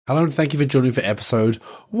Hello and thank you for joining for episode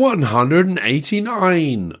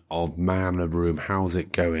 189 of Man of Room. How's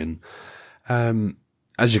it going?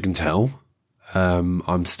 As you can tell,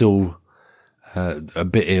 I'm still a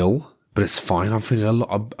bit ill, but it's fine. I'm feeling a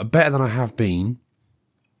lot better than I have been.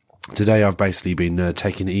 Today I've basically been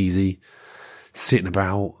taking it easy, sitting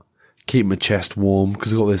about, keeping my chest warm,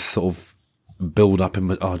 because I've got this sort of build up in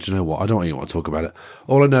my... Oh, do you know what? I don't even want to talk about it.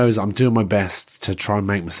 All I know is I'm doing my best to try and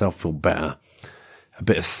make myself feel better. A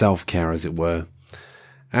bit of self-care, as it were.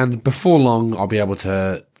 And before long, I'll be able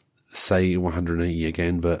to say 180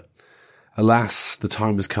 again, but alas, the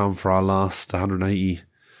time has come for our last 180,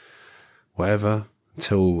 whatever,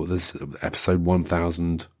 until this episode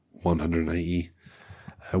 1180,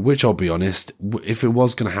 which I'll be honest, if it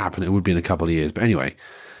was going to happen, it would be in a couple of years. But anyway,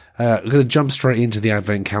 I'm going to jump straight into the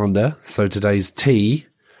advent calendar. So today's tea,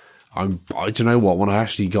 do you know what, when I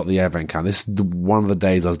actually got the advent calendar, this is one of the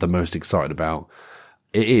days I was the most excited about.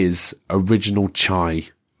 It is original chai.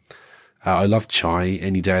 I love chai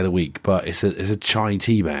any day of the week, but it's a chai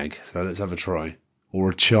tea bag. So let's have a try. Or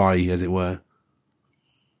a chai, as it were.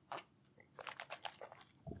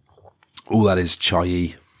 Oh, that is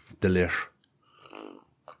chai-y. Delish.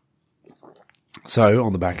 So,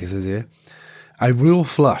 on the back it says here, a real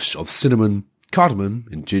flush of cinnamon, cardamom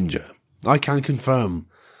and ginger. I can confirm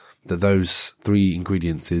that those three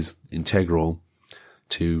ingredients is integral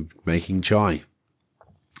to making chai.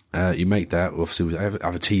 You make that, obviously, have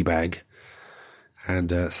a tea bag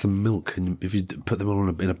and some milk, and if you put them all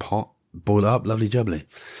in a pot, boil it up, lovely jubbly.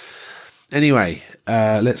 Anyway,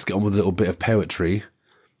 let's get on with a little bit of poetry.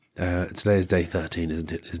 Today is day 13,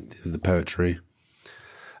 isn't it? Is the poetry.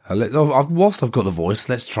 Whilst I've got the voice,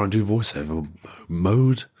 let's try and do voiceover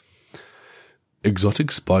mode.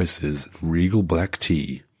 Exotic spices, regal black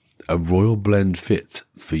tea, a royal blend fit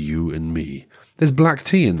for you and me. There's black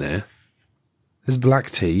tea in there. There's black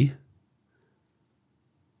tea.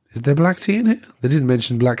 Is there black tea in it? They didn't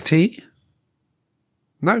mention black tea.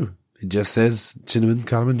 No, it just says cinnamon,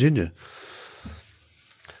 cardamom, ginger.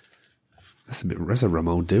 That's a rum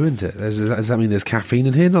old do, isn't it? Does that mean there's caffeine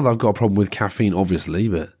in here? Not that I've got a problem with caffeine, obviously,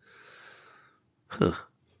 but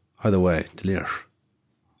either way, delicious.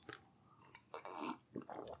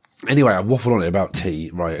 Anyway, I waffled on it about tea.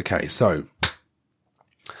 Right, okay, so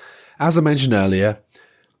as I mentioned earlier,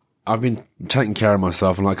 I've been taking care of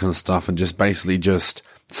myself and that kind of stuff, and just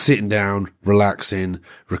sitting down, relaxing,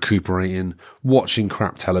 recuperating, watching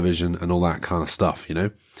crap television and all that kind of stuff, you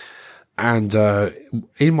know. And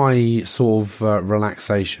in my sort of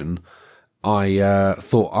relaxation, I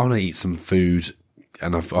thought I want to eat some food,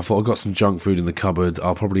 and I thought I've got some junk food in the cupboard.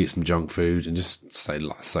 I'll probably eat some junk food and just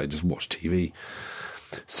just watch TV.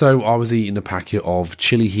 So I was eating a packet of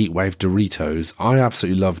chili heatwave Doritos. I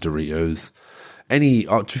absolutely love Doritos. To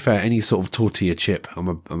be fair, any sort of tortilla chip,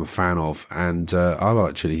 I'm a fan of, and I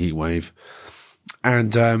like chili heatwave.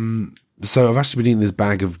 And so I've actually been eating this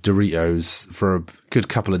bag of Doritos for a good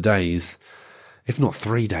couple of days, if not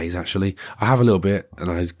 3 days actually. I have a little bit,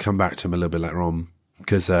 and I come back to them a little bit later on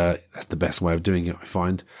because that's the best way of doing it, I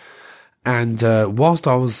find. And whilst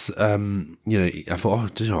I was, I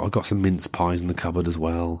thought, I've got some mince pies in the cupboard as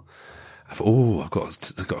well. I thought, I've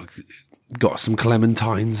got some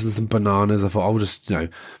clementines and some bananas. I thought I'll just,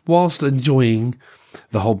 whilst enjoying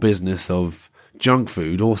the whole business of junk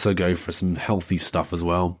food, also go for some healthy stuff as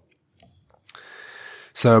well.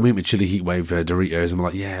 So I'm eating with chili heatwave Doritos, and I'm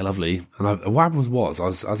like, yeah, lovely. And what happened was,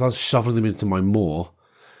 as I was shoveling them into my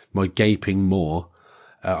gaping maw,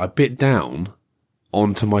 I bit down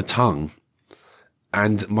onto my tongue,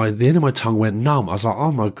 and the end of my tongue went numb. I was like,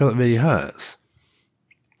 oh my God, that really hurts.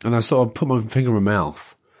 And I sort of put my finger in my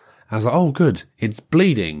mouth. I was like, oh, good, it's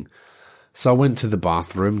bleeding. So I went to the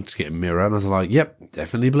bathroom to get a mirror, and I was like, yep,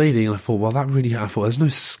 definitely bleeding. And I thought, well, there's no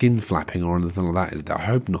skin flapping or anything like that, is there? I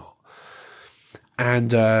hope not.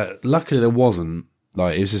 And luckily there wasn't.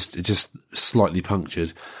 Like, it just slightly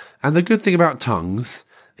punctured. And the good thing about tongues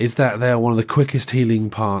is that they're one of the quickest healing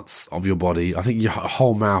parts of your body. I think your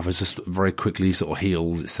whole mouth is just very quickly sort of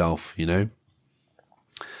heals itself, you know?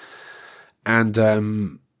 And,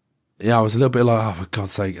 yeah, I was a little bit like, oh, for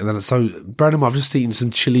God's sake. And then, so, bear in mind, I've just eaten some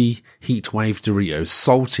chili heatwave Doritos,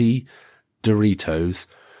 salty Doritos.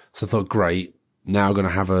 So I thought, great, now I'm going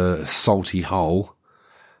to have a salty hole.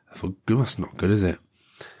 I thought, that's not good, is it?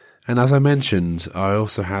 And as I mentioned, I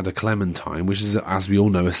also had a clementine, which is, as we all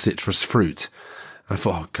know, a citrus fruit. And I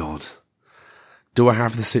thought, oh, God, do I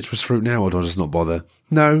have the citrus fruit now, or do I just not bother?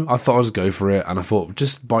 No, I thought I'd just go for it. And I thought,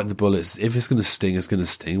 just bite the bullets. If it's going to sting, it's going to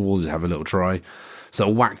sting. We'll just have a little try. So I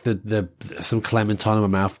whacked some clementine in my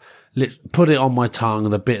mouth, put it on my tongue,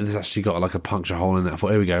 and the bit that's actually got like a puncture hole in it. I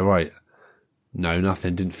thought, here we go, right. No,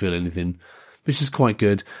 nothing. Didn't feel anything, which is quite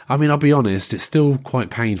good. I mean, I'll be honest, it's still quite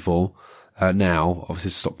painful now.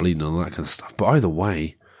 Obviously, stop bleeding and all that kind of stuff. But either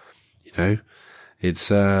way, you know, it's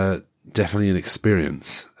definitely an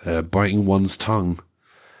experience. Biting one's tongue.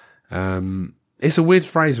 It's a weird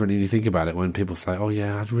phrase when you think about it, when people say, oh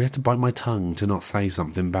yeah, I'd really have to bite my tongue to not say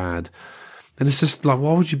something bad. And it's just like,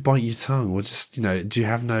 why would you bite your tongue? Well, just, you know, do you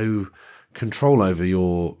have no control over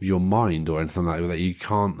your mind or anything like that? You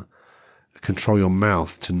can't control your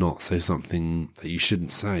mouth to not say something that you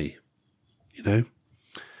shouldn't say, you know?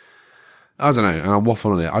 I don't know, and I'll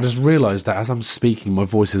waffle on it. I just realised that as I'm speaking, my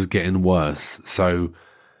voice is getting worse, so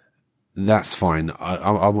that's fine.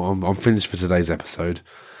 I'm finished for today's episode.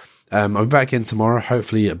 I'll be back again tomorrow,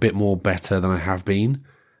 hopefully a bit more better than I have been.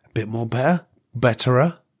 A bit more better?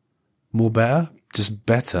 Betterer? More better? Just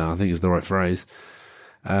better, I think is the right phrase.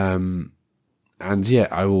 And yeah,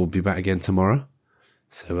 I will be back again tomorrow.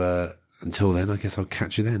 So until then, I guess I'll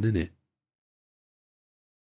catch you then, innit?